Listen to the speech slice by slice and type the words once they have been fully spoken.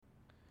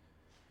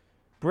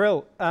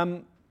Brill.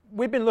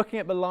 We've been looking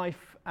at the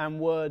life and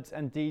words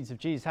and deeds of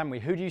Jesus, haven't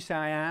we? Who do you say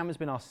I am has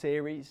been our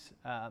series.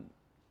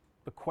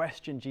 The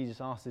question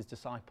Jesus asked his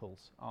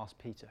disciples, asked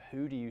Peter,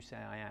 who do you say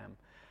I am?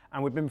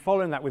 And we've been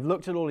following that. We've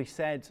looked at all he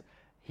said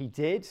he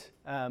did.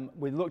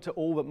 We've looked at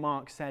all that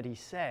Mark said he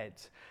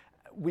said.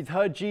 We've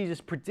heard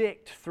Jesus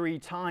predict 3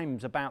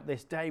 times about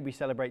this day we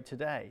celebrate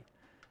today.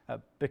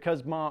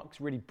 Because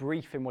Mark's really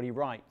brief in what he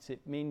writes, it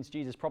means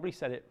Jesus probably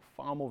said it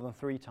far more than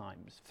 3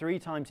 times. 3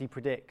 times he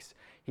predicts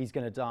he's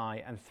going to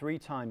die, and 3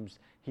 times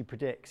he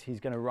predicts he's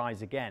going to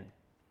rise again.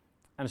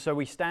 And so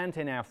we stand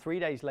here now 3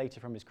 days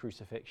later from his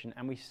crucifixion,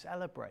 and we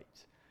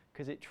celebrate,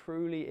 because it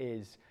truly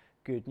is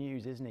good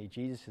news, isn't he?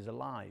 Jesus is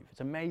alive.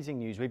 It's amazing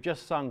news. We've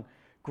just sung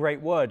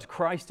great words.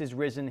 Christ is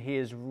risen. He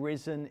is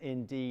risen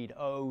indeed.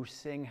 Oh,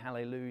 sing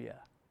hallelujah.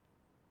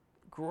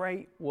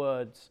 Great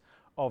words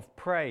of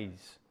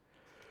praise.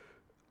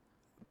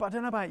 But I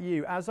don't know about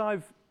you, as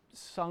I've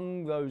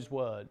sung those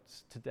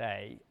words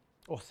today,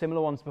 or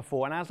similar ones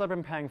before, and as I've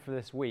been preparing for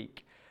this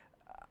week,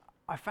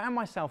 I found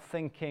myself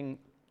thinking,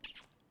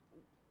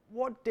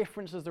 what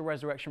difference does the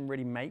resurrection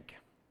really make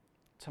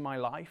to my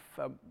life?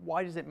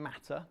 Why does it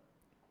matter?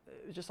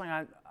 It was just something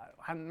I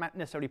hadn't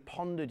necessarily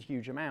pondered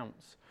huge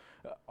amounts.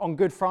 On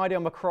Good Friday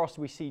on the cross,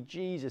 we see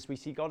Jesus, we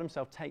see God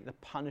himself take the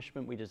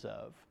punishment we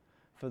deserve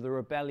for the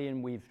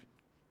rebellion we've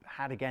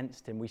had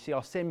against him. We see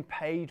our sin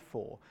paid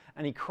for,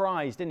 and he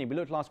cries, didn't he? We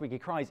looked last week, he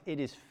cries, it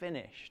is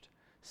finished.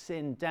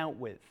 Sin dealt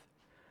with.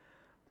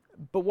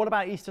 But what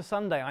about Easter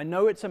Sunday? I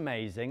know it's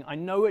amazing, I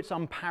know it's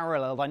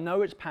unparalleled, I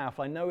know it's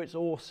powerful, I know it's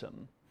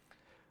awesome.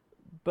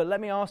 But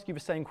let me ask you the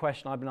same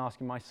question I've been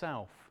asking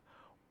myself.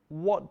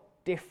 What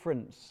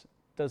difference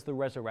does the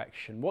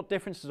resurrection, what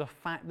difference does the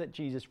fact that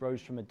Jesus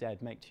rose from the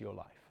dead make to your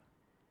life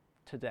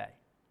today?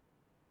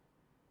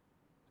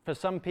 For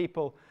some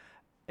people,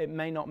 it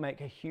may not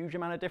make a huge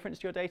amount of difference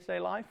to your day-to-day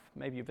life.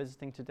 Maybe you're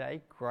visiting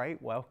today. Great,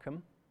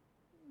 welcome.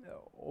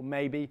 Or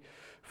maybe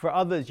for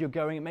others, you're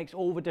going, it makes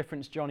all the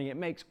difference, Johnny. It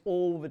makes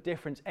all the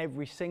difference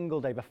every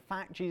single day. The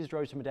fact Jesus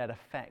rose from the dead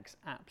affects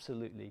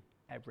absolutely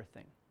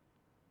everything.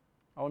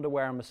 I wonder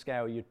where on the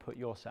scale you'd put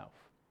yourself.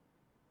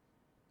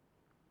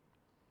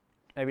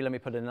 Maybe let me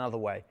put it another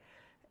way.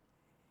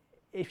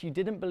 If you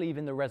didn't believe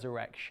in the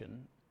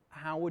resurrection,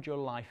 how would your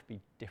life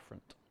be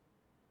different?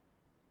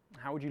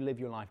 How would you live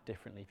your life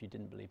differently if you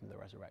didn't believe in the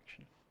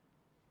resurrection?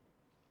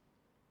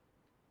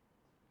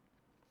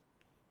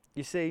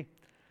 You see,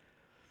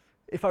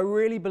 if I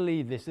really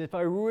believe this, if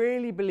I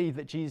really believe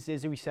that Jesus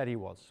is who he said he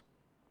was,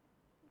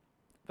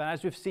 that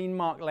as we've seen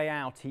Mark lay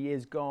out, he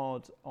is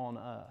God on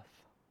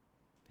earth,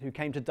 who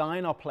came to die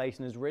in our place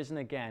and has risen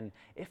again,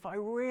 if I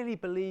really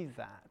believe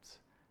that,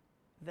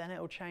 then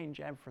it'll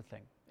change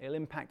everything. It'll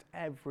impact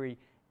every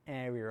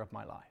area of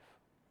my life.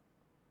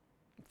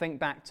 Think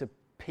back to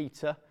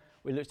Peter.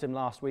 We looked at him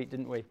last week,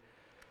 didn't we?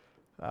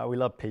 We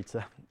love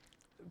Peter.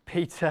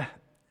 Peter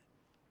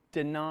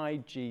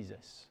denied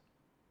Jesus.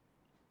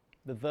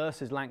 The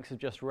verses Lanks have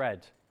just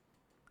read.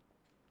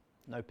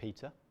 No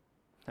Peter.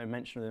 No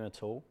mention of him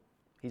at all.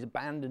 He's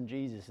abandoned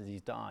Jesus as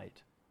he's died.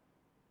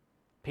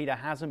 Peter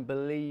hasn't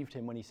believed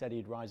him when he said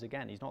he'd rise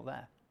again. He's not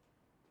there.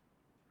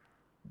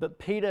 But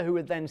Peter, who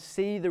would then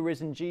see the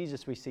risen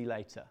Jesus we see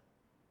later,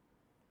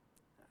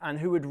 and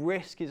who would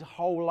risk his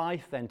whole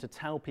life then to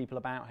tell people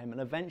about him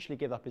and eventually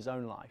give up his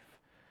own life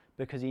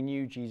because he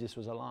knew Jesus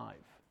was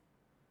alive.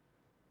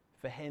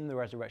 For him, the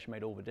resurrection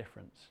made all the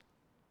difference.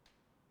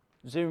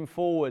 Zoom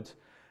forward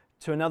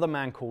to another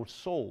man called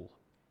Saul,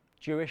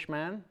 Jewish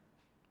man.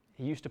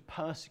 He used to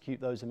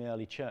persecute those in the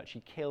early church.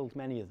 He killed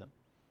many of them.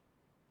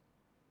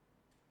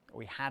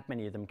 We had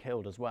many of them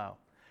killed as well.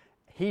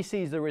 He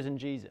sees the risen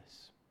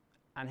Jesus,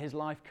 and his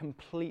life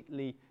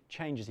completely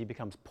changes. He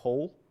becomes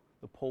Paul,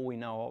 the Paul we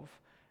know of.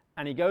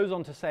 And he goes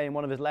on to say in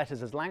one of his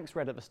letters, as Lanks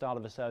read at the start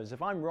of the service,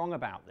 if I'm wrong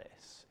about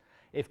this,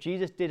 if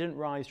Jesus didn't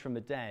rise from the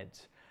dead,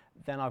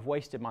 then I've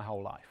wasted my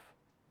whole life.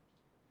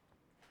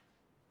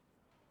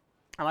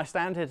 And I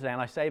stand here today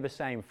and I say the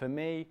same. For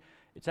me,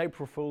 it's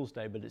April Fool's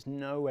Day, but it's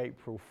no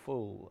April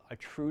Fool. I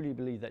truly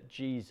believe that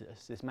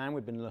Jesus, this man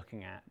we've been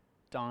looking at,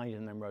 died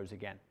and then rose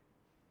again.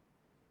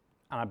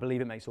 And I believe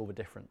it makes all the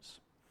difference.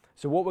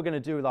 So what we're going to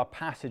do with our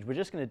passage, we're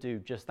just going to do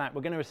just that.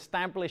 We're going to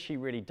establish he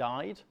really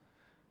died.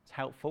 It's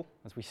helpful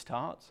as we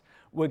start.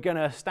 We're going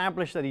to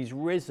establish that he's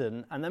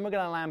risen, and then we're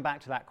going to land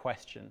back to that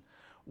question.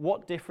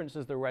 What difference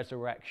does the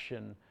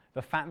resurrection,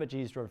 the fact that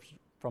Jesus rose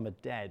from the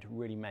dead,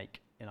 really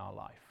make in our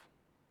life?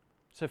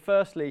 So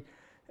firstly,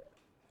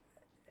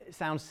 it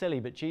sounds silly,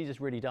 but Jesus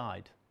really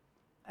died.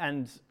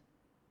 And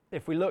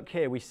if we look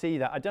here, we see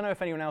that. I don't know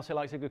if anyone else here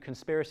likes a good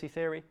conspiracy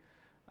theory.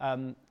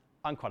 I'm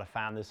quite a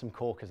fan. There's some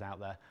corkers out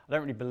there. I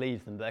don't really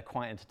believe them, but they're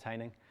quite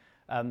entertaining.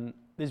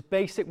 There's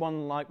basic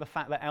one like the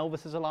fact that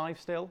Elvis is alive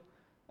still.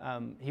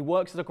 He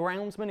works as a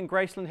groundsman in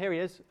Graceland. Here he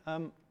is.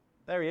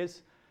 There he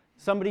is.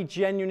 Somebody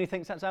genuinely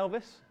thinks that's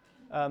Elvis.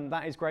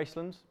 That is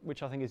Graceland,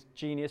 which I think is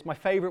genius. My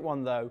favorite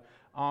one, though,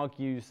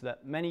 argues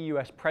that many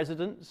US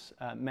presidents,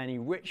 many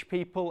rich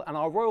people, and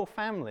our royal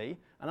family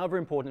and other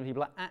important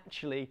people are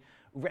actually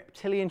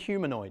reptilian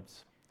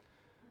humanoids.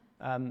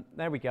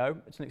 There we go.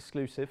 It's an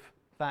exclusive.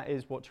 That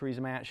is what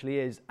Theresa May actually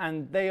is.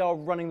 And they are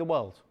running the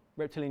world.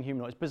 Reptilian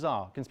humanoid. It's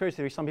bizarre. Conspiracy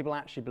theory, some people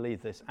actually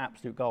believe this.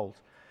 Absolute gold.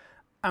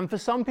 And for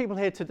some people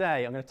here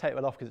today, I'm going to take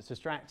that off because it's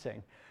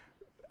distracting,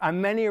 and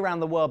many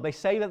around the world, they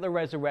say that the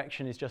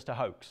resurrection is just a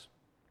hoax.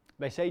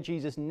 They say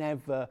Jesus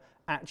never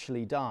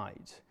actually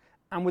died.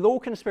 And with all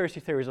conspiracy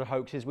theories or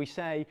hoaxes, we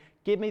say,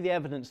 give me the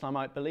evidence and I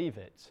might believe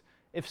it.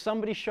 If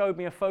somebody showed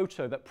me a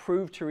photo that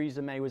proved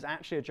Theresa May was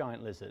actually a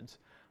giant lizard,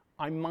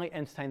 I might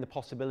entertain the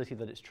possibility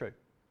that it's true.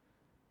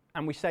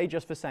 And we say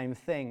just the same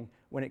thing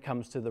when it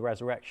comes to the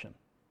resurrection.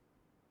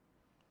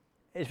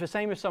 It's the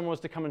same if someone was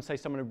to come and say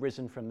someone had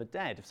risen from the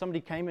dead. If somebody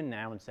came in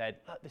now and said,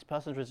 look, this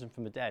person's risen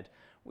from the dead,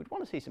 we'd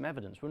want to see some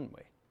evidence, wouldn't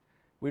we?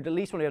 We'd at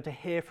least want to be able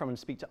to hear from and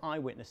speak to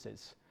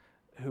eyewitnesses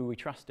who we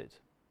trusted.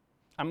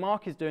 And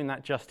Mark is doing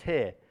that just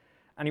here.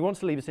 And he wants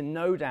to leave us in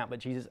no doubt that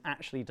Jesus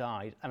actually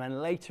died, and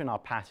then later in our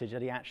passage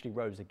that he actually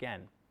rose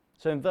again.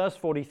 So in verse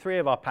 43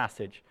 of our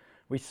passage,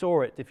 we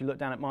saw it, if you look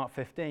down at Mark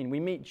 15, we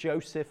meet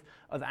Joseph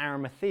of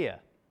Arimathea.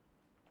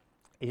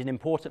 He's an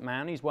important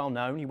man, he's well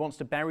known, he wants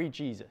to bury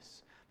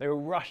Jesus. They were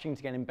rushing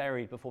to get him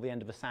buried before the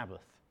end of the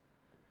Sabbath.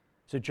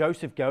 So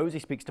Joseph goes, he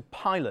speaks to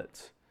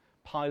Pilate,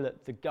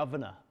 the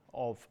governor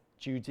of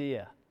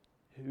Judea,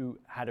 who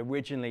had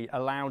originally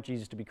allowed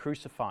Jesus to be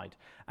crucified.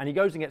 And he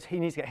goes and he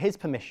needs to get his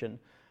permission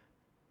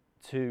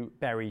to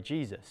bury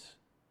Jesus.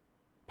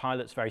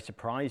 Pilate's very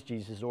surprised,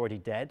 Jesus is already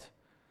dead.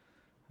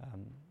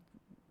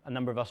 A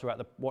number of us were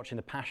watching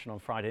the Passion on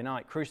Friday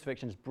night.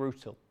 Crucifixion is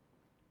brutal.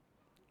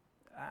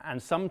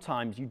 And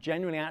sometimes you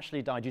genuinely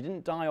actually died. You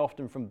didn't die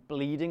often from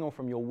bleeding or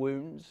from your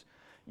wounds.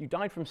 You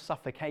died from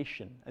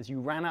suffocation as you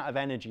ran out of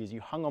energy, as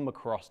you hung on the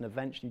cross and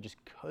eventually you just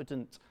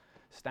couldn't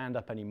stand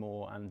up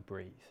anymore and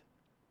breathe.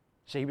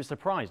 So he was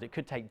surprised. It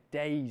could take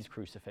days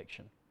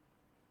crucifixion.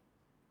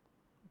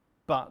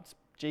 But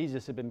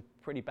Jesus had been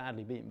pretty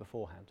badly beaten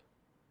beforehand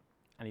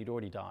and he'd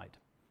already died.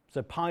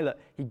 So Pilate,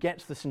 he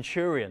gets the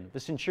centurion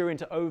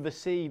to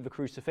oversee the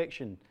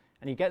crucifixion.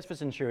 And he gets the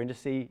centurion to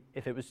see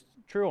if it was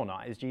true or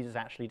not. Is Jesus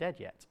actually dead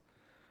yet?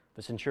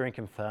 The centurion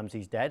confirms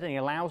he's dead and he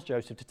allows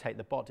Joseph to take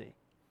the body.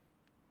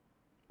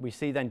 We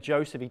see then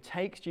Joseph, he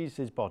takes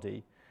Jesus'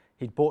 body,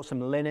 he'd bought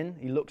some linen,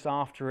 he looks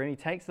after it, he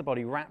takes the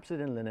body, wraps it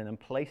in linen and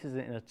places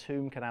it in a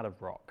tomb cut out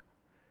of rock.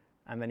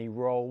 And then he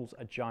rolls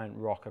a giant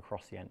rock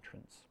across the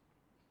entrance.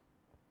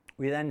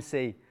 We then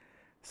see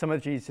some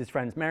of Jesus'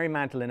 friends, Mary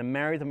Magdalene and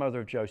Mary, the mother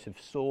of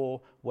Joseph, saw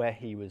where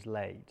he was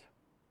laid.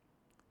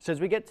 So as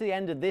we get to the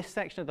end of this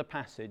section of the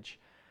passage,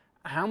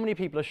 how many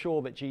people are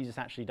sure that Jesus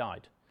actually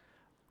died?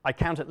 I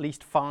count at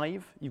least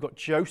 5. You've got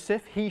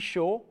Joseph, he's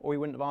sure, or he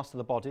wouldn't have asked for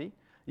the body.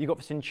 You've got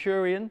the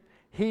centurion,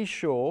 he's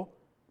sure,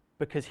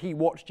 because he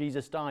watched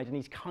Jesus die, and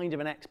he's kind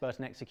of an expert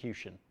in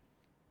execution.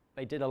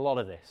 They did a lot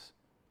of this.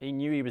 He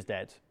knew he was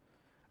dead.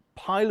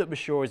 Pilate was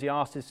sure as he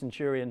asked his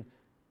centurion,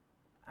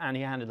 and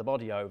he handed the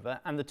body over.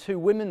 And the 2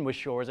 women were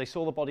sure as they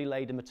saw the body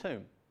laid in the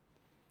tomb.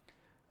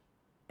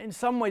 In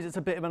some ways, it's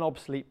a bit of an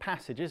obsolete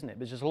passage, isn't it?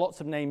 There's just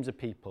lots of names of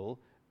people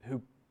who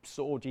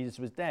saw Jesus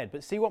was dead.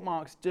 But see what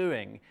Mark's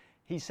doing.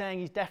 He's saying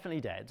he's definitely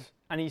dead,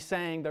 and he's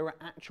saying there are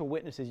actual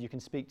witnesses you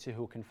can speak to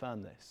who will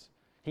confirm this.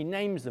 He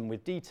names them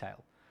with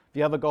detail.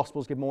 The other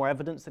Gospels give more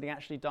evidence that he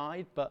actually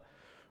died, but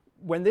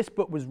when this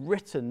book was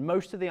written,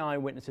 most of the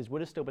eyewitnesses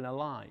would have still been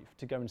alive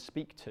to go and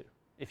speak to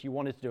if you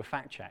wanted to do a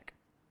fact check.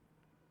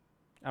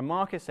 And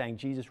Mark is saying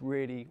Jesus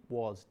really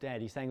was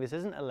dead. He's saying this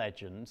isn't a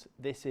legend,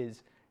 this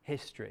is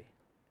history.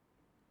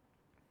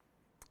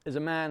 There's a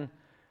man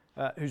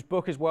whose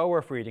book is well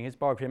worth reading, his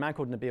biography, a man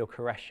called Nabil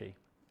Qureshi.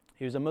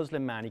 He was a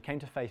Muslim man. He came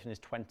to faith in his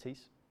 20s.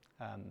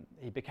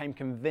 He became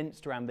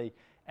convinced around the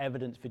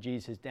evidence for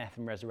Jesus' death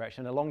and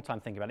resurrection. A long time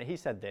thinking about it. He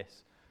said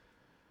this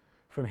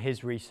from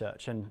his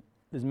research, and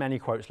there's many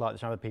quotes like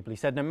this from other people. He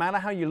said, no matter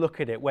how you look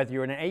at it, whether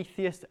you're an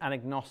atheist, an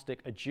agnostic,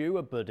 a Jew,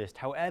 a Buddhist,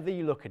 however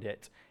you look at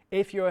it,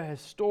 if you're a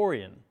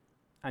historian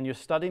and you're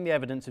studying the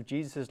evidence of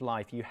Jesus'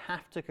 life, you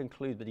have to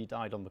conclude that he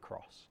died on the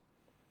cross.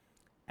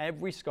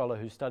 Every scholar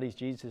who studies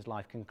Jesus'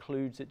 life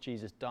concludes that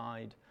Jesus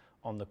died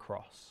on the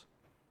cross.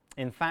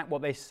 In fact,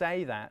 what they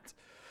say that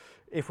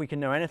if we can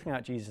know anything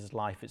about Jesus'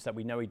 life, it's that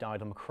we know he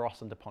died on the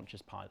cross under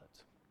Pontius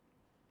Pilate.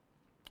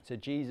 So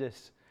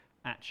Jesus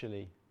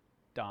actually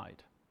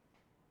died.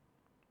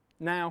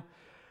 Now,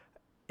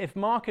 if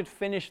Mark had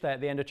finished there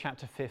at the end of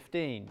chapter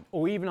 15,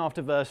 or even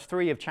after verse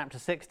 3 of chapter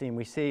 16,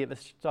 we see at the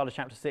start of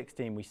chapter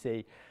 16, we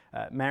see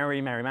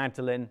Mary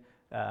Magdalene,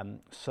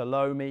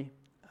 Salome,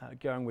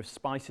 going with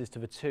spices to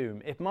the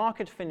tomb. If Mark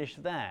had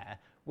finished there,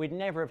 we'd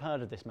never have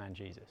heard of this man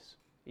Jesus.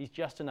 He's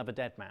just another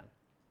dead man.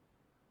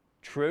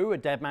 True, a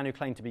dead man who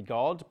claimed to be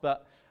God,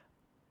 but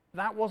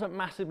that wasn't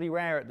massively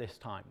rare at this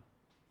time.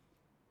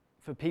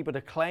 For people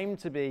to claim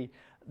to be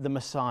the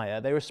Messiah,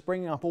 they were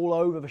springing up all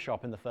over the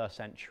shop in the 1st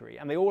century,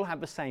 and they all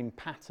had the same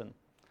pattern.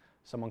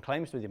 Someone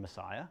claims to be the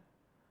Messiah,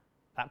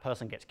 that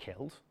person gets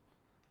killed,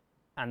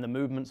 and the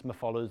movements and the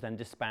followers then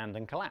disband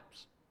and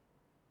collapse.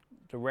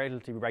 It's a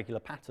relatively regular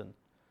pattern.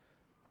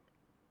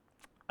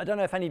 I don't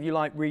know if any of you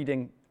like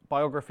reading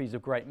biographies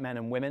of great men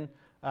and women.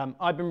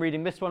 I've been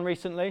reading this one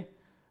recently.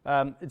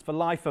 It's the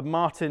life of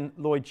Martin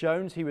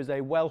Lloyd-Jones. He was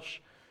a Welsh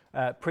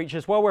preacher.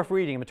 It's well worth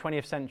reading in the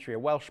 20th century, a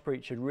Welsh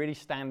preacher really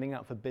standing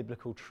up for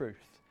biblical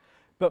truth.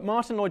 But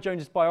Martin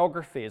Lloyd-Jones'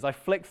 biography, as I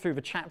flick through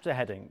the chapter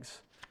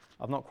headings,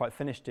 I've not quite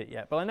finished it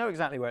yet, but I know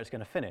exactly where it's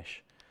going to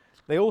finish.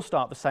 They all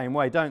start the same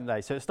way, don't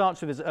they? So it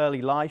starts with his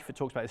early life. It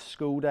talks about his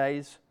school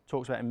days. It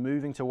talks about him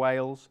moving to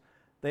Wales.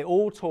 They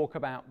all talk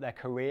about their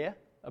career.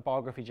 A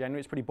biography generally,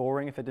 it's pretty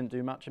boring if they didn't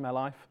do much in their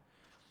life.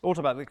 All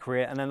talk about the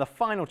career. And then the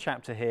final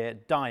chapter here,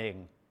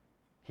 dying,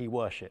 he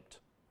worshipped,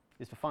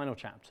 is the final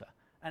chapter.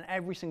 And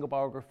every single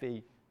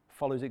biography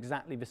follows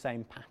exactly the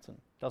same pattern,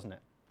 doesn't it?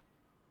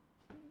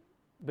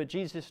 But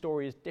Jesus'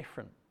 story is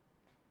different.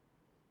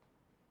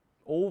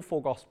 All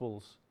four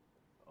Gospels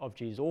of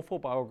Jesus, all four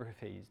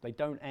biographies, they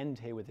don't end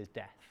here with his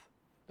death.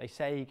 They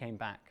say he came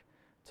back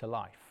to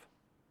life.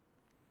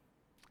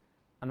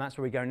 And that's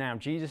where we go now.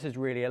 Jesus is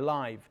really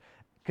alive.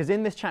 Because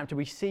in this chapter,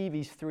 we see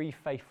these three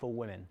faithful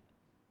women.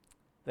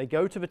 They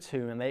go to the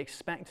tomb and they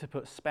expect to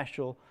put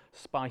special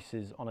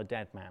spices on a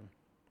dead man.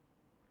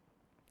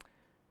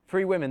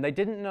 Three women, they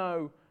didn't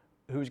know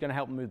who was going to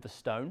help them move the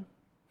stone.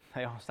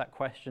 They asked that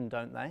question,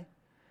 don't they?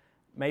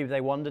 Maybe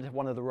they wondered if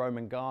one of the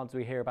Roman guards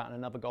we hear about in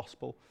another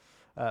gospel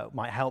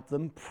might help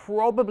them.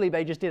 Probably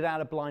they just did it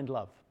out of blind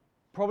love.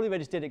 Probably they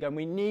just did it going,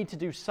 we need to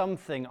do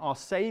something. Our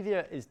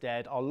Saviour is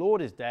dead. Our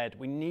Lord is dead.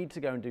 We need to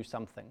go and do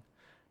something.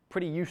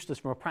 Pretty useless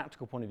from a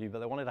practical point of view, but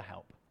they wanted to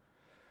help.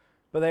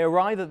 But they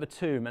arrive at the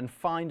tomb and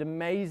find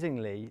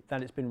amazingly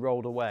that it's been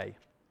rolled away.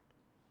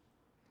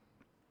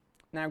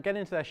 Now get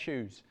into their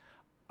shoes.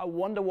 I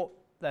wonder what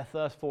their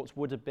first thoughts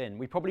would have been.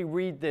 We probably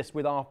read this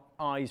with our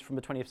eyes from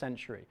the 20th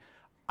century.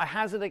 I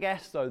hazard a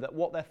guess, though, that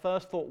what their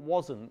first thought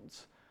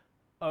wasn't,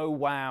 oh,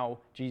 wow,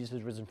 Jesus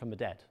has risen from the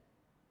dead.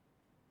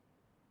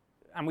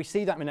 And we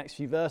see that in the next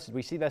few verses.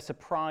 We see their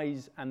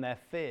surprise and their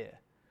fear.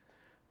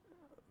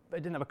 They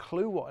didn't have a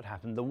clue what had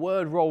happened. The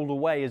word rolled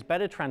away is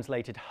better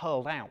translated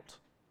hurled out.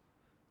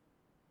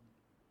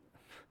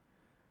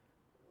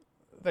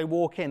 They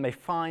walk in, they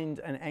find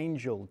an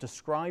angel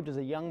described as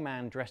a young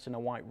man dressed in a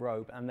white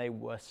robe, and they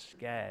were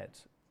scared,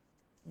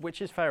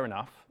 which is fair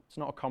enough. It's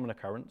not a common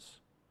occurrence.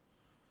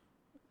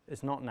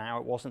 It's not now,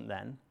 it wasn't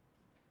then.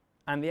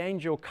 And the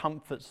angel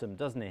comforts them,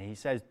 doesn't he? He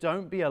says,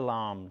 don't be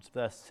alarmed,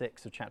 verse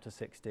 6 of chapter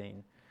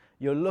 16.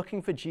 You're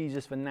looking for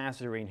Jesus the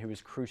Nazarene who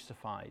was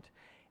crucified.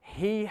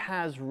 He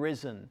has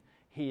risen.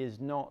 He is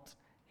not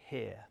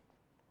here.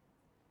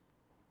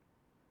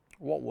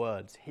 What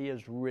words? He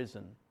has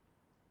risen.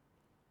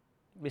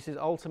 This is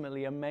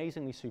ultimately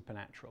amazingly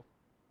supernatural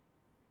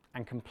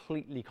and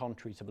completely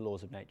contrary to the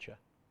laws of nature.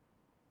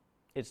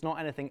 It's not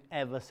anything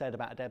ever said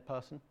about a dead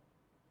person.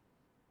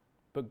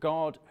 But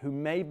God, who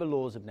made the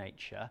laws of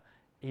nature,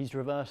 he's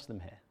reversed them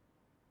here.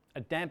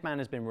 A dead man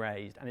has been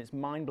raised, and it's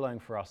mind-blowing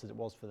for us as it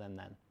was for them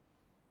then.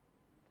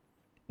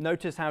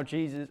 Notice how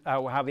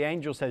the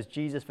angel says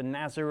Jesus the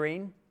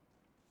Nazarene.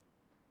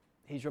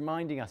 He's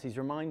reminding us, he's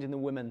reminding the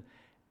women,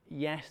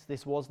 yes,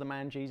 this was the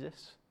man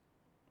Jesus.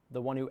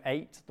 The one who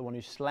ate, the one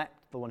who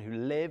slept, the one who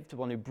lived, the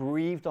one who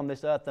breathed on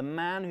this earth, the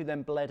man who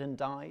then bled and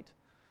died.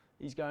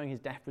 He's going, his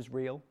death was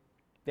real.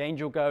 The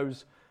angel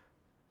goes,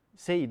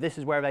 see, this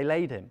is where they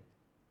laid him.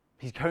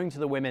 He's going to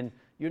the women,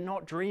 you're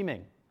not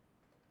dreaming.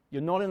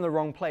 You're not in the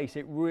wrong place.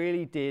 It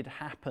really did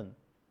happen.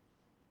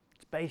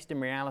 It's based in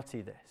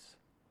reality, this.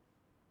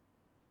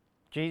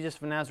 Jesus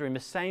the Nazarene, the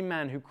same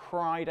man who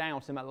cried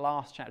out in that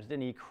last chapter,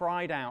 didn't he? He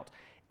cried out,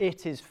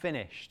 it is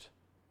finished,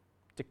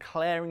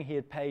 declaring he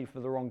had paid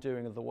for the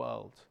wrongdoing of the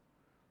world.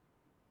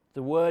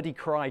 The word he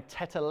cried,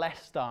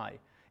 tetelestai,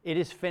 it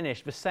is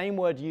finished, the same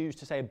word used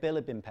to say a bill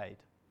had been paid.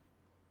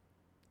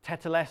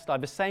 Tetelestai,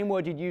 the same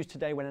word you'd use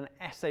today when an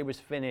essay was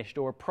finished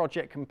or a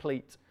project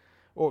complete,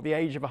 or at the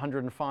age of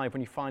 105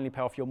 when you finally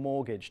pay off your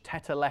mortgage.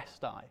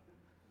 Tetelestai.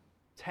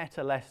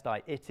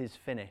 Tetelestai, it is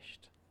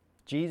finished.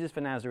 Jesus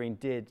the Nazarene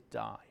did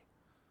die.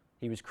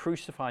 He was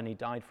crucified and he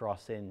died for our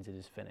sins. It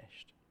is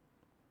finished.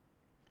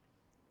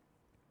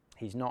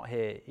 He's not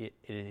here,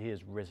 he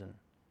has risen.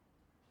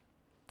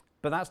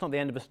 But that's not the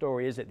end of the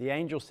story, is it? The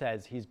angel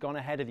says he's gone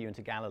ahead of you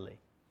into Galilee.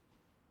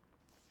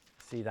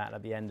 See that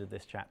at the end of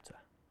this chapter.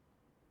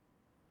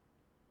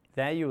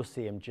 There you will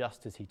see him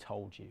just as he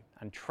told you.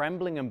 And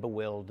trembling and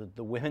bewildered,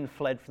 the women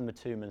fled from the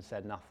tomb and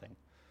said nothing.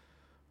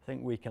 I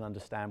think we can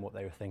understand what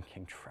they were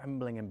thinking,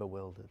 trembling and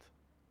bewildered.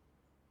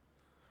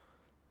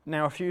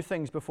 Now, a few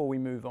things before we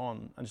move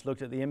on and just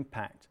look at the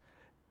impact.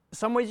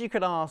 Some ways you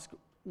could ask,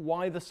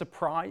 why the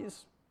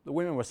surprise? The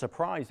women were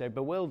surprised, they were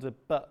bewildered,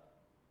 but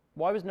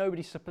why was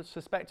nobody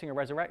suspecting a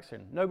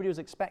resurrection? Nobody was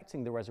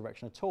expecting the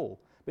resurrection at all.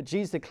 But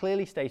Jesus had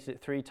clearly stated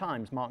it 3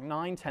 times. Mark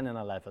 9, 10 and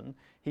 11,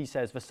 he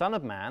says, the Son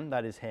of Man,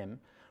 that is him,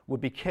 would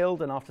be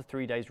killed and after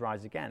 3 days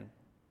rise again.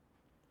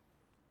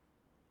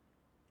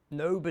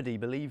 Nobody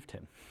believed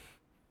him.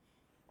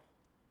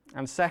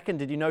 And second,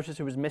 did you notice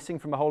who was missing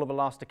from the whole of the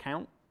last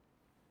account?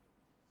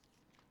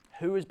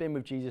 Who has been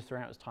with Jesus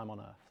throughout his time on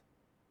earth?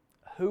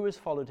 Who has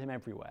followed him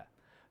everywhere?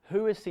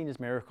 Who has seen his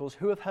miracles?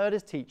 Who have heard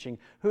his teaching?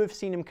 Who have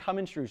seen him come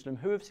into Jerusalem?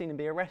 Who have seen him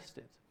be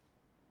arrested?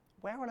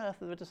 Where on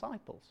earth are the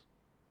disciples?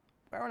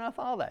 Where on earth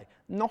are they?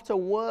 Not a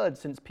word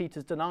since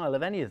Peter's denial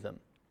of any of them.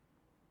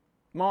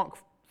 Mark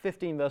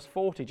 15 verse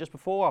 40, just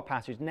before our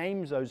passage,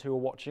 names those who were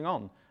watching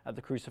on at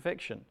the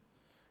crucifixion.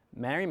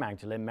 Mary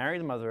Magdalene, Mary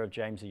the mother of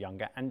James the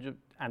younger, and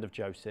of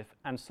Joseph,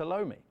 and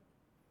Salome.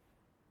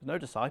 There's no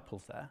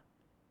disciples there.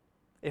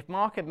 If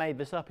Mark had made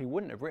this up, he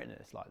wouldn't have written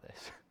this like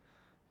this.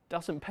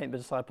 Doesn't paint the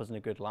disciples in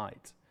a good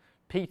light.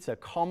 Peter,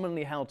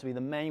 commonly held to be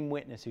the main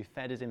witness who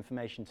fed his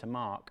information to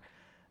Mark,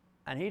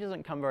 and he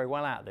doesn't come very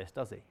well out of this,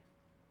 does he?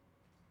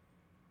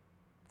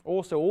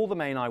 Also, all the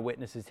main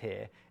eyewitnesses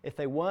here, if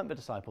they weren't the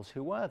disciples,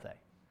 who were they?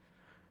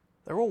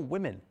 They're all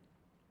women.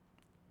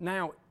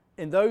 Now,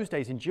 in those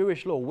days, in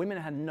Jewish law, women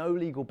had no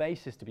legal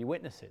basis to be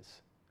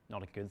witnesses.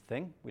 Not a good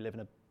thing. We live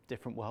in a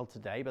different world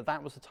today, but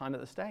that was the time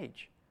at the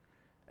stage.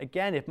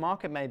 Again, if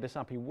Mark had made this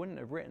up, he wouldn't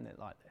have written it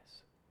like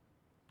this.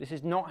 This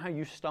is not how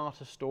you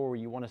start a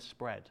story you want to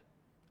spread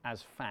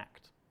as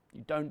fact.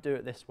 You don't do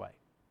it this way.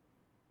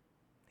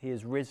 He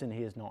is risen,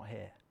 he is not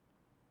here.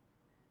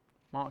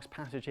 Mark's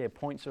passage here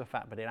points to the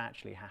fact that it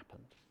actually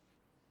happened.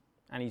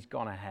 And he's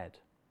gone ahead.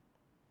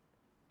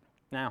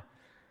 Now,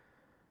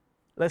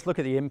 let's look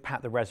at the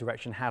impact the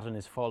resurrection had on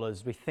his followers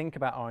as we think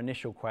about our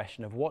initial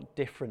question of what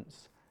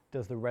difference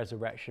does the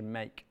resurrection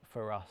make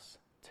for us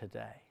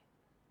today?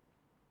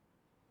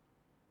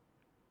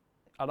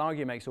 I'd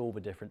argue it makes all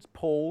the difference.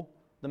 Paul,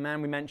 the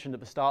man we mentioned at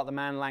the start, the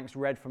man Lanks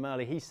read from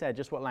earlier, he said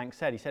just what Lanks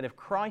said. He said, if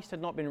Christ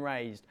had not been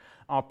raised,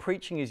 our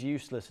preaching is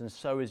useless and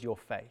so is your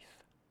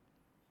faith.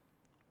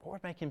 What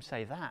would make him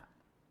say that?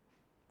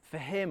 For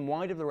him,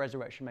 why did the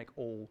resurrection make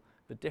all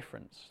the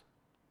difference?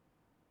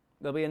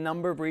 There'll be a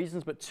number of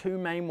reasons, but two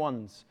main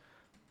ones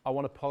I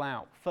want to pull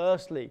out.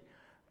 Firstly,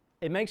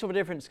 it makes all the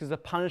difference because the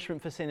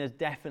punishment for sin has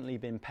definitely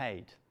been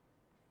paid.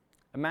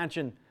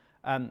 Imagine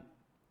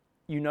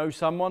you know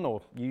someone,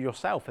 or you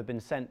yourself have been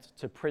sent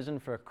to prison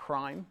for a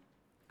crime.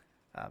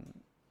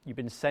 You've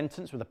been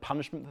sentenced with a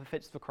punishment that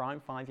fits the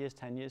crime, 5 years,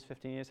 10 years,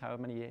 15 years,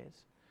 however many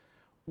years.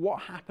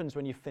 What happens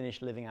when you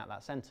finish living out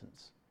that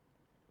sentence?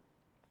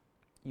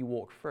 You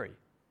walk free.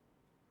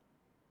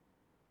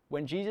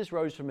 When Jesus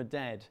rose from the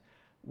dead,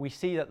 we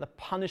see that the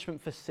punishment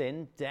for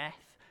sin,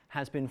 death,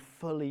 has been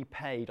fully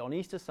paid. On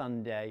Easter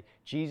Sunday,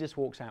 Jesus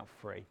walks out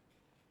free.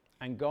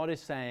 And God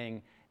is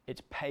saying,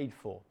 it's paid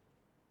for.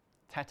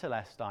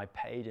 Tetelestai,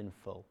 paid in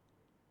full.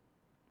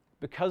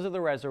 Because of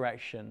the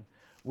resurrection,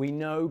 we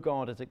know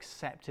God has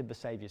accepted the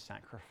Saviour's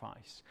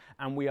sacrifice,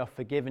 and we are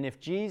forgiven. If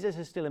Jesus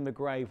is still in the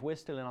grave, we're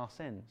still in our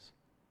sins.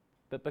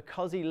 But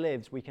because he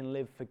lives, we can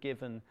live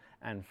forgiven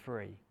and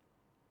free.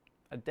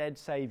 A dead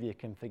Saviour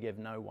can forgive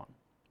no one.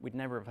 We'd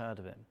never have heard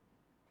of him.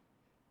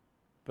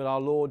 But our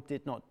Lord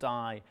did not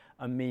die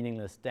a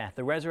meaningless death.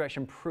 The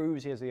resurrection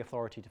proves he has the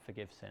authority to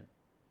forgive sin.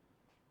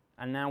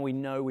 And now we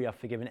know we are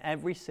forgiven.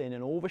 Every sin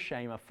and all the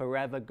shame are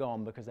forever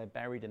gone because they're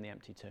buried in the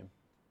empty tomb.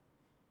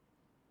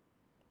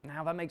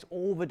 Now that makes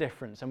all the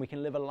difference, and we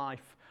can live a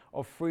life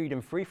of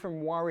freedom, free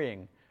from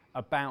worrying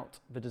about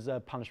the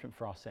deserved punishment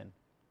for our sin,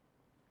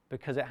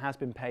 because it has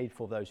been paid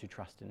for those who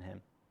trust in him.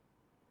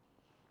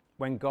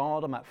 When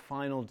God on that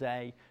final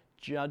day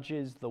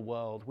judges the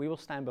world, we will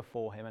stand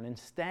before him, and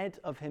instead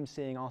of him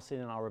seeing our sin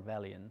and our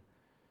rebellion,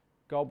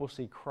 God will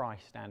see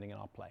Christ standing in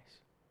our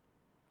place.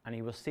 And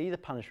he will see the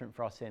punishment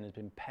for our sin has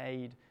been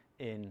paid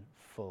in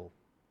full.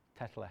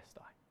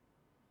 Tetelestai.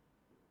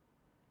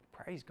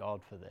 Praise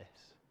God for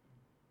this.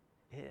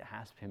 It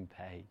has been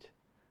paid.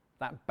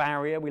 That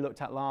barrier we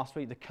looked at last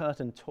week, the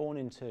curtain torn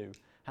in two,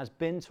 has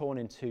been torn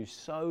in two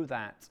so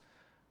that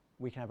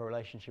we can have a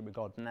relationship with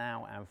God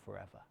now and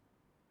forever.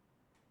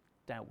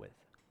 Dealt with.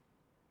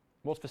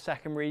 What's the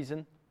second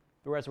reason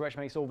the resurrection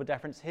makes all the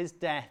difference? His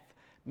death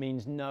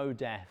means no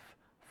death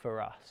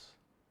for us.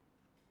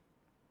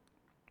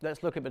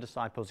 Let's look at the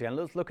disciples again.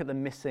 Let's look at the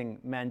missing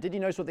men. Did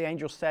you notice what the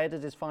angel said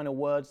as his final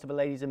words to the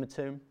ladies in the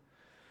tomb?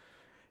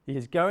 He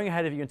is going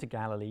ahead of you into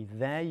Galilee.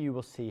 There you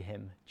will see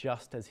him,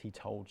 just as he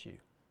told you.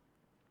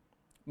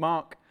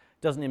 Mark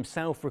doesn't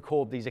himself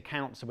record these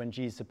accounts of when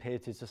Jesus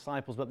appeared to his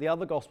disciples, but the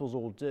other Gospels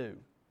all do.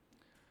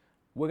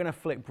 We're going to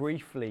flick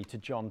briefly to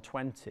John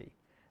 20.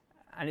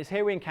 And it's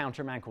here we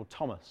encounter a man called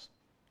Thomas.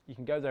 You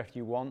can go there if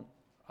you want.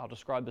 I'll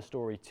describe the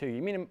story to you.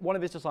 You mean one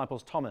of his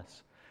disciples,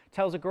 Thomas,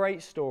 tells a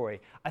great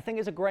story. I think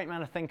it's a great man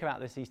to think about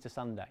this Easter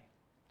Sunday.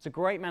 It's a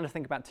great man to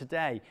think about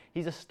today.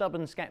 He's a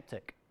stubborn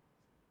skeptic.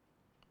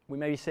 We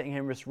may be sitting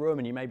here in this room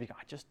and you may be going,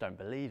 I just don't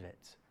believe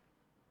it.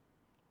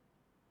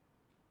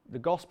 The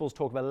Gospels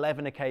talk of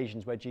 11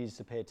 occasions where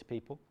Jesus appeared to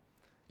people,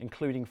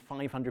 including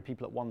 500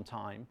 people at one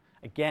time.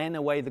 Again,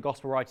 a way the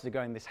Gospel writers are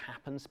going, this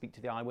happened, speak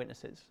to the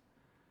eyewitnesses.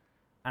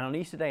 And on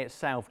Easter Day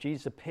itself,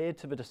 Jesus appeared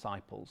to the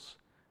disciples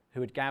who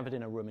had gathered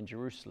in a room in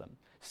Jerusalem,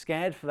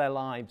 scared for their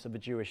lives of the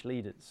Jewish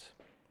leaders.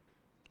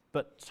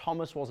 But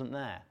Thomas wasn't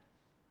there.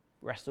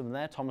 The rest of them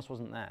there, Thomas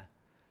wasn't there.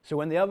 So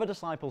when the other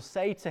disciples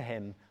say to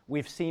him,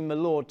 we've seen the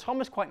Lord,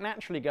 Thomas quite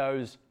naturally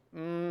goes,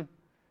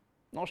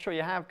 not sure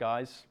you have,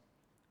 guys.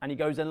 And he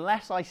goes,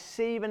 unless I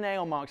see the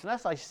nail marks,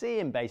 unless I see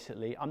him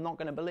basically, I'm not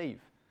going to believe.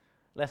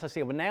 Unless I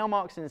see the nail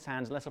marks in his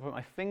hands, unless I put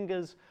my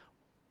fingers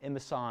in the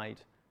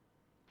side,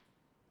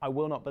 I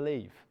will not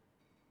believe.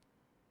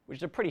 Which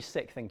is a pretty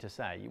sick thing to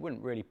say. You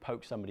wouldn't really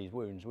poke somebody's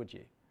wounds, would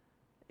you?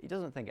 He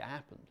doesn't think it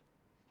happened.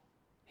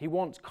 He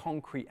wants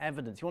concrete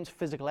evidence. He wants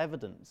physical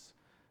evidence.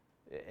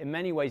 In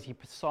many ways, he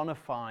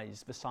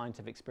personifies the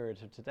scientific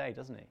spirit of today,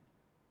 doesn't he?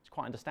 It's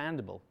quite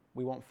understandable.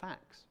 We want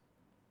facts.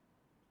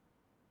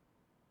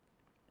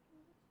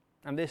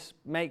 And this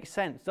makes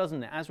sense,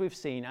 doesn't it? As we've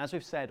seen, as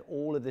we've said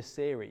all of this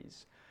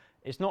series,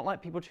 it's not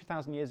like people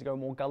 2,000 years ago were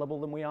more gullible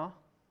than we are.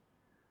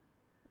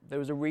 There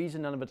was a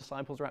reason none of the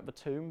disciples were at the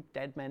tomb.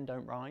 Dead men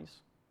don't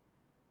rise.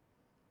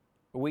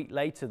 A week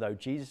later, though,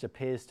 Jesus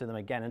appears to them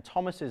again, and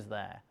Thomas is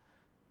there,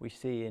 we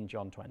see in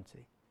John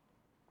 20.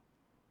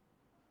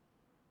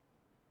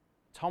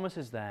 Thomas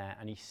is there,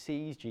 and he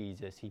sees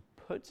Jesus. He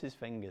puts his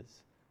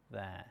fingers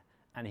there,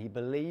 and he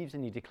believes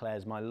and he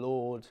declares, "My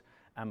Lord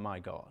and my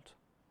God."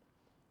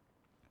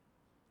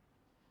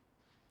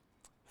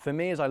 For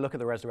me, as I look at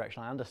the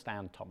resurrection, I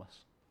understand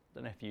Thomas. I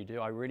don't know if you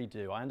do. I really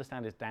do. I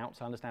understand his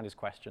doubts. I understand his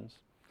questions.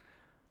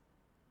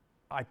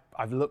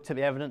 I've looked at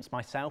the evidence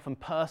myself, and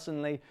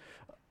personally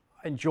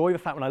enjoy the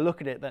fact when I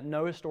look at it that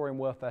no historian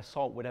worth their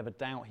salt would ever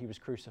doubt he was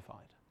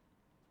crucified.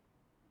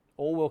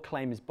 All will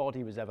claim his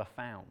body was ever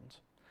found.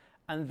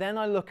 And then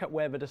I look at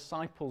where the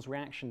disciples'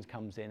 reactions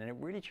comes in, and it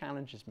really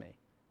challenges me.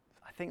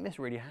 I think this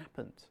really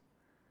happened.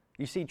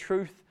 You see,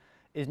 truth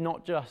is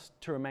not just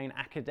to remain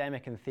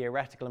academic and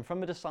theoretical, and from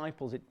the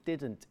disciples it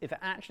didn't. If it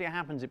actually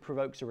happens, it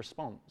provokes a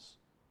response.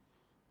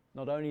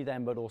 Not only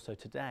then, but also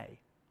today.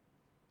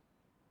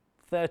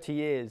 30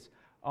 years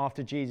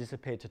after Jesus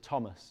appeared to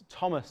Thomas,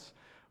 Thomas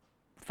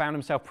found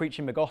himself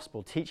preaching the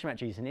gospel, teaching about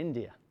Jesus in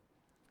India.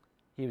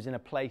 He was in a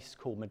place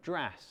called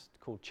Madras,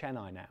 called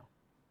Chennai now.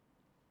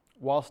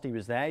 Whilst he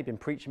was there, he'd been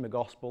preaching the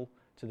gospel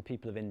to the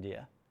people of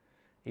India.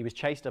 He was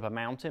chased up a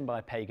mountain by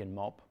a pagan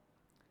mob,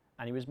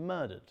 and he was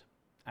murdered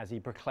as he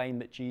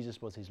proclaimed that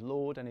Jesus was his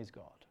Lord and his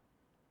God.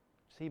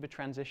 See the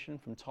transition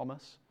from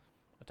Thomas?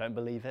 I don't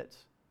believe it.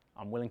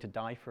 I'm willing to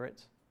die for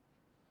it.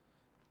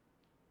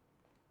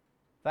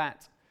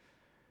 That,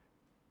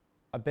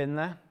 I've been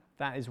there.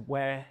 That is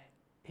where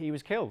he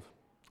was killed.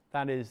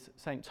 That is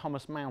St.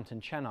 Thomas Mount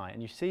in Chennai.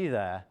 And you see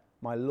there,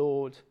 "My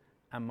Lord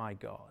and my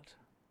God."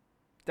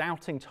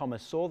 Doubting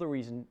Thomas saw the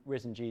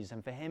risen Jesus,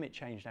 and for him it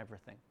changed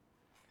everything.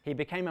 He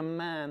became a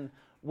man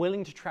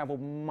willing to travel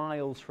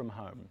miles from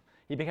home.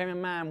 He became a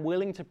man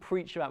willing to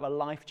preach about the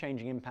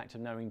life-changing impact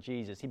of knowing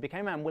Jesus. He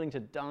became a man willing to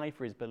die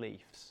for his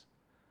beliefs.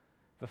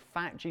 The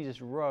fact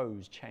Jesus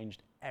rose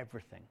changed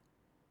everything.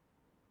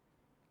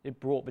 It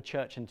brought the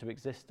church into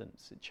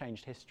existence. It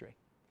changed history.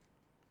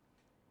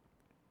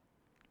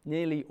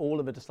 Nearly all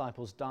of the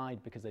disciples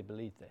died because they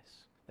believed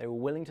this. They were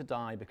willing to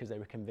die because they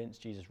were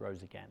convinced Jesus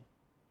rose again.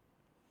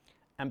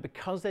 And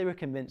because they were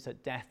convinced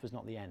that death was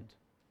not the end.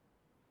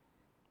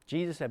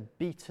 Jesus had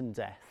beaten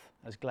death,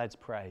 as Gled's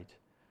prayed,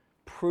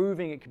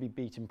 proving it could be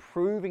beaten,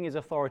 proving his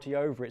authority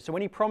over it. So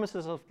when he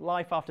promises us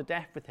life after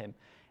death with him,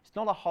 it's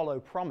not a hollow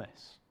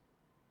promise.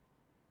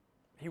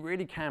 He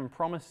really can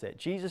promise it.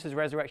 Jesus'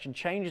 resurrection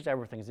changes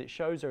everything as it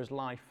shows there is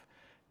life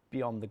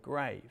beyond the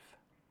grave.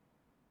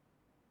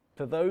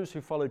 For those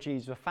who follow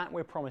Jesus, the fact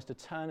we're promised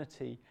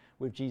eternity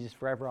with Jesus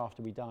forever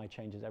after we die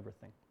changes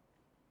everything.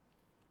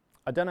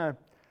 I don't know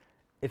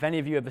if any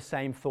of you have the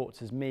same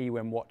thoughts as me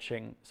when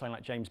watching something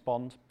like James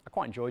Bond. I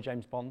quite enjoy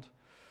James Bond.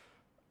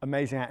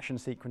 Amazing action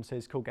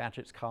sequences, cool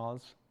gadgets,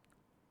 cars.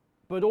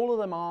 But all of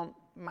them aren't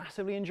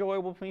massively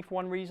enjoyable for me for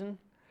one reason.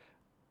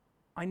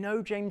 I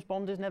know James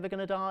Bond is never going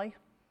to die.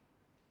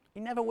 He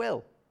never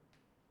will.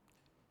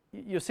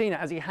 You've seen it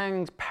as he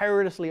hangs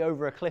perilously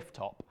over a cliff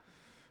top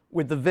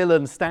with the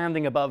villain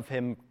standing above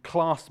him,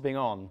 clasping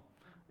on.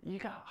 You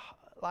go,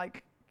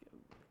 like,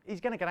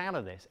 he's going to get out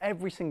of this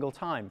every single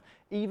time.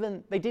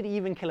 They did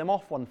even kill him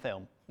off one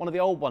film. One of the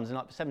old ones in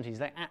like the 70s,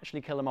 they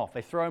actually kill him off.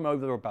 They throw him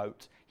over a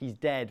boat. He's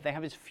dead. They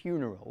have his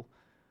funeral.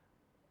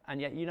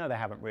 And yet, you know they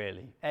haven't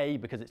really. A,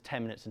 because it's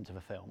 10 minutes into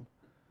the film.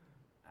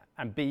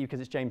 And B, because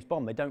it's James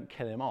Bond. They don't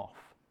kill him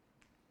off.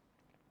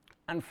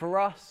 And for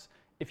us,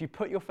 if you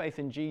put your faith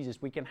in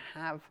Jesus, we can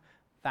have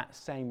that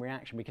same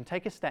reaction. We can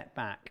take a step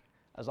back,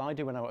 as I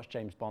do when I watch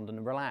James Bond,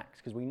 and relax,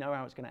 because we know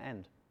how it's going to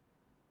end.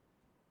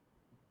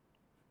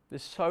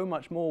 There's so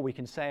much more we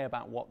can say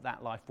about what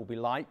that life will be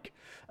like,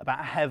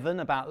 about heaven,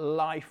 about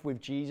life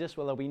with Jesus.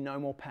 Well, there'll be no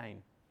more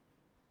pain.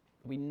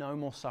 There'll be no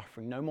more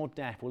suffering, no more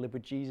death. We'll live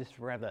with Jesus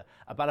forever.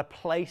 About a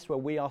place where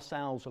we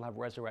ourselves will have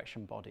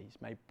resurrection bodies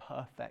made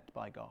perfect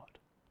by God.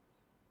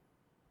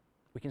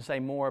 We can say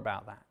more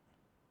about that.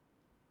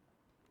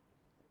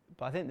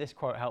 But I think this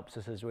quote helps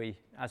us as we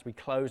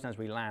close and as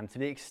we land. To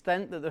the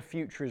extent that the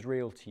future is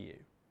real to you,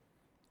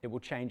 it will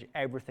change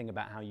everything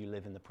about how you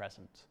live in the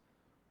present.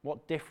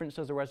 What difference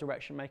does the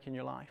resurrection make in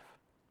your life?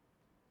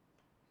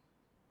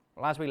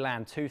 Well, as we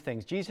land, two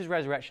things. Jesus'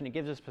 resurrection, it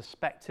gives us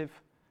perspective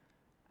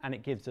and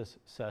it gives us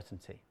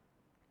certainty.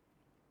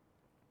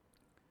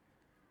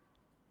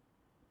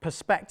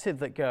 perspective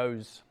that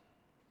goes,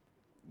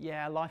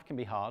 yeah, life can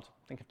be hard.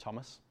 Think of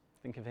Thomas.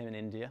 Think of him in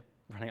India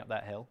running up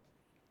that hill.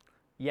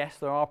 Yes,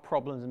 there are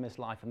problems in this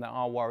life and there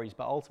are worries,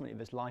 but ultimately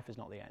this life is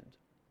not the end.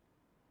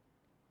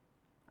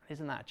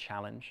 Isn't that a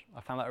challenge?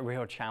 I found that a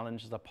real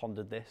challenge as I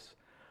pondered this.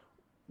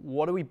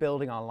 What are we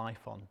building our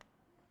life on?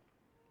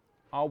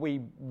 Are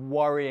we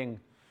worrying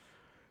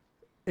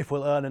if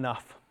we'll earn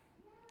enough,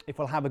 if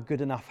we'll have a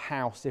good enough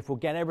house, if we'll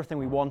get everything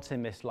we want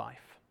in this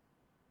life?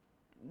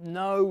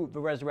 No, the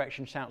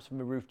resurrection shouts from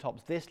the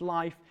rooftops, this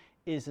life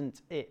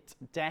isn't it.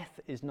 Death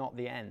is not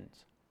the end.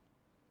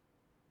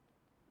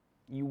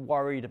 You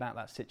worried about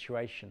that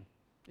situation.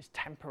 It's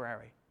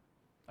temporary.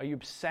 Are you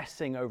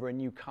obsessing over a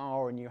new car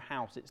or a new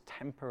house? It's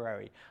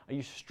temporary. Are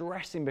you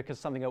stressing because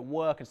something at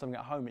work and something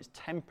at home? It's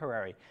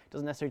temporary. It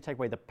doesn't necessarily take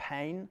away the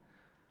pain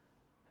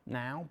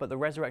now, but the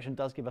resurrection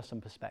does give us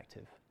some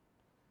perspective.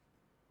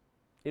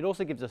 It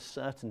also gives us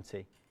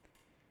certainty.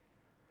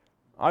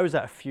 I was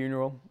at a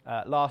funeral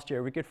last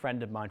year of a good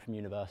friend of mine from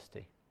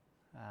university.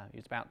 He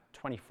was about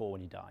 24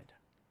 when he died.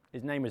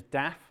 His name was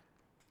Daff.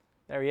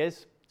 There he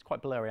is. It's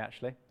quite blurry,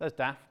 actually. There's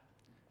Daff.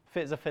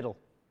 Fit as a fiddle.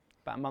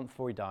 About a month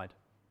before he died.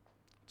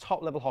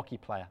 Top-level hockey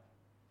player.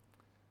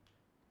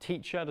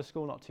 Teacher at a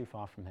school not too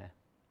far from here.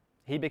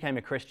 He became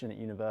a Christian at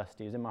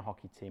university. He was in my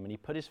hockey team, and he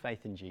put his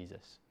faith in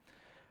Jesus.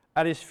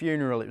 At his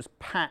funeral, it was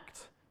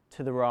packed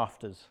to the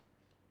rafters.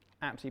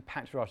 Absolutely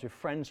packed to the rafters with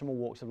friends from all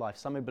walks of life.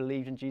 Some who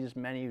believed in Jesus,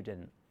 many who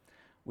didn't.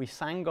 We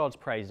sang God's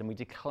praise, and we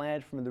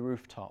declared from the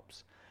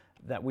rooftops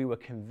that we were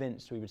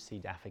convinced we would see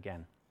Daff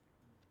again.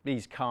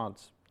 These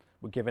cards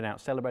were given out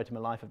celebrating the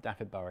life of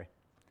Daffyd Burry.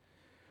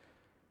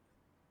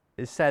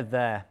 It said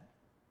there,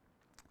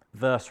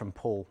 verse from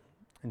Paul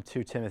in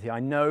 2 Timothy, I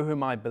know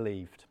whom I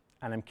believed,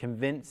 and am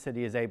convinced that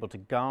he is able to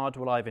guard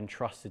what I've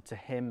entrusted to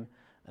him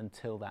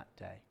until that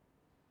day.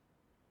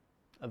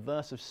 A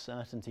verse of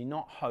certainty,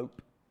 not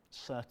hope,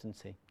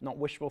 certainty. Not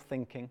wishful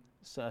thinking,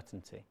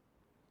 certainty.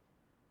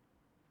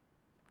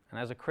 And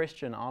as a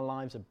Christian, our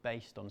lives are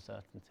based on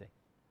certainty.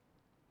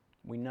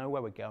 We know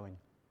where we're going.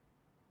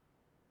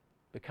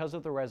 Because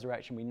of the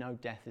resurrection, we know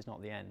death is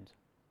not the end.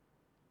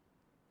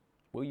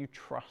 Will you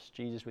trust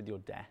Jesus with your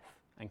death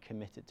and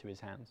commit it to his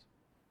hands?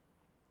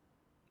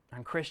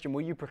 And Christian,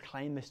 will you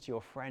proclaim this to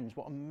your friends?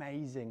 What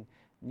amazing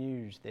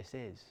news this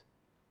is.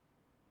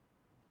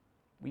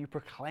 Will you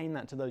proclaim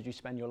that to those you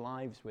spend your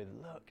lives with?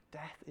 Look,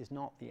 death is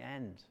not the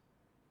end.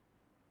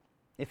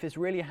 If this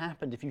really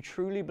happened, if you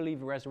truly believe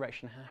the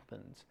resurrection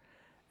happened,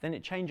 then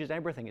it changes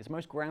everything. It's the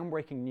most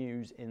groundbreaking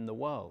news in the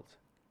world.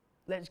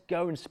 Let's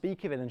go and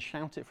speak of it and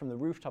shout it from the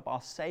rooftop.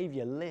 Our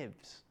Savior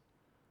lives.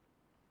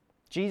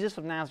 Jesus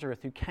of Nazareth,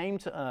 who came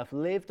to earth,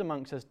 lived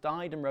amongst us,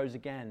 died and rose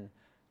again,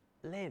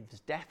 lives.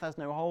 Death has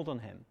no hold on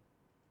him.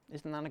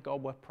 Isn't that a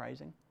God worth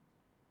praising?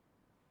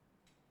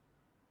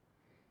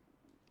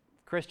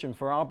 Christian,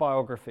 for our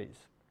biographies,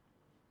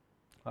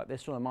 like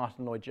this one of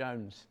Martin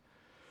Lloyd-Jones,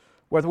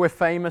 whether we're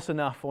famous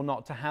enough or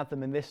not to have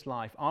them in this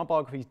life, our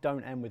biographies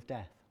don't end with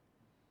death.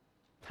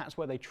 That's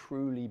where they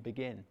truly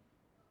begin.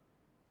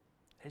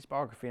 His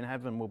biography in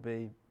heaven will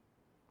be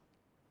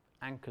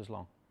anchors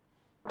long.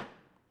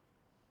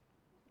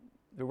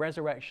 The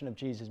resurrection of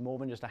Jesus is more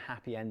than just a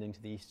happy ending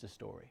to the Easter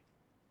story.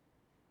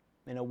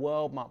 In a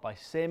world marked by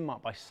sin,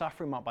 marked by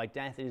suffering, marked by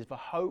death, it is the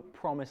hope,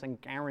 promise, and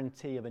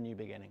guarantee of a new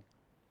beginning.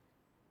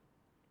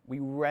 We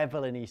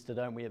revel in Easter,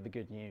 don't we, at the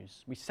good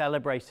news. We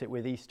celebrate it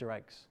with Easter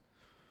eggs.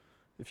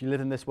 If you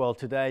live in this world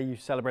today, you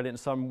celebrate it in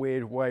some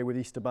weird way with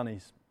Easter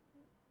bunnies.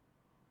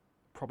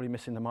 Probably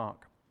missing the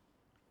mark.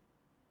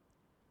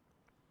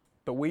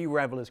 But we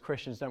revel as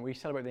Christians, don't we? We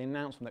celebrate the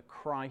announcement that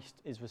Christ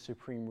is the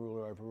supreme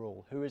ruler over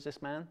all. Who is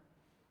this man?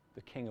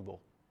 The King of all,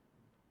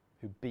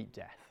 who beat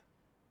death.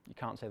 You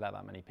can't say that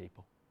about many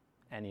people,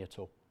 any at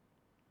all.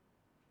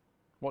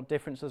 What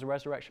difference does a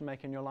resurrection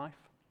make in your life?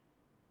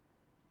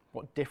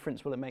 What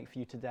difference will it make for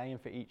you today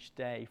and for each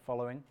day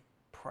following?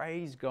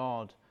 Praise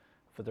God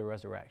for the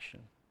resurrection.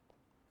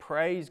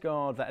 Praise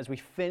God that as we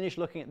finish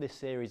looking at this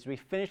series,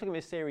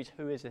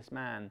 Who is this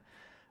man?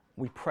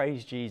 We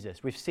praise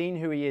Jesus. We've seen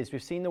who he is.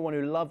 We've seen the one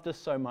who loved us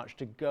so much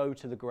to go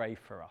to the grave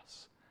for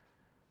us.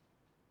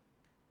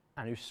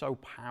 And who's so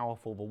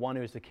powerful, the one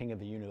who is the King of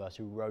the universe,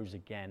 who rose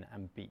again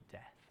and beat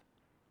death.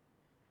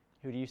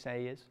 Who do you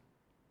say he is?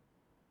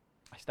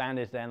 I stand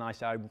here today and I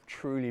say, I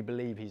truly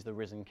believe he's the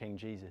risen King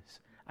Jesus.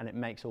 And it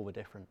makes all the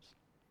difference.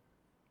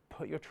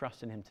 Put your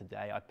trust in him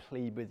today. I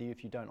plead with you,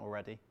 if you don't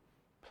already,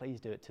 please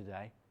do it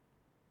today.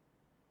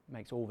 It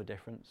makes all the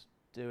difference.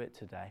 Do it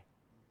today.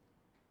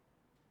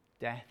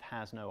 Death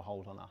has no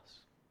hold on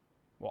us.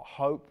 What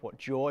hope, what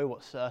joy,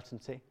 what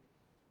certainty.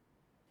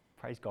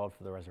 Praise God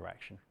for the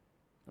resurrection.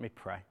 Let me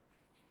pray.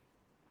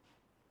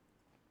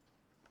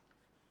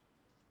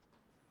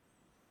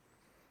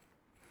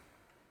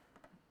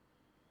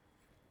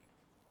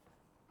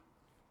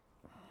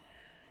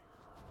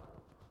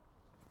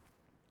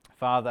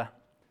 Father,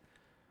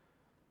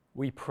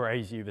 we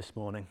praise you this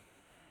morning.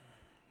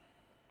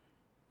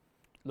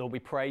 Lord, we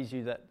praise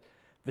you that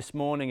this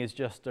morning is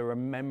just a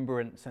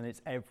remembrance, and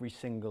it's every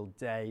single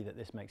day that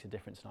this makes a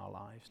difference in our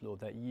lives, Lord,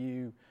 that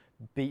you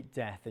beat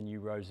death and you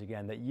rose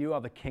again, that you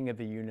are the King of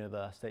the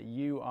universe, that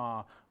you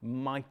are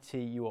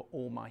mighty, you are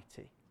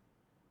almighty,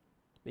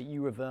 that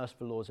you reverse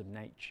the laws of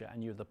nature,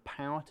 and you have the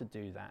power to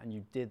do that, and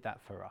you did that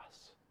for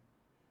us.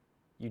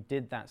 You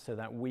did that so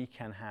that we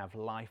can have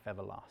life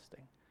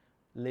everlasting,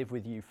 live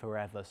with you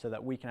forever, so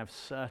that we can have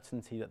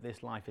certainty that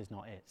this life is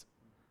not it.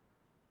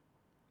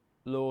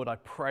 Lord, I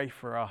pray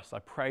for us. I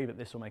pray that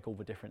this will make all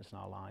the difference in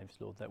our lives,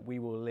 Lord, that we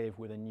will live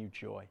with a new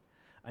joy,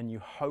 a new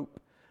hope,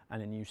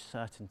 and a new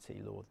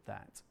certainty, Lord,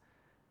 that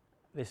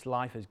this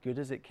life, as good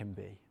as it can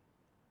be,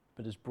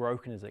 but as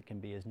broken as it can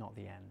be, is not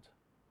the end.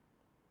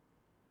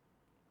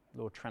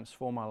 Lord,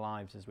 transform our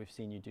lives as we've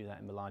seen you do that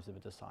in the lives of the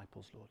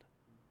disciples, Lord.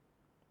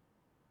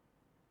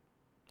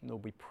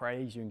 Lord, we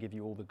praise you and give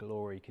you all the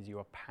glory because you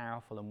are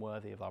powerful and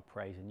worthy of our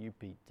praise, and you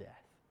beat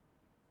death.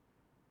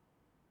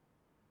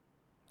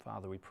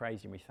 Father, we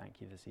praise you and we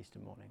thank you this Easter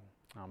morning.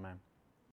 Amen.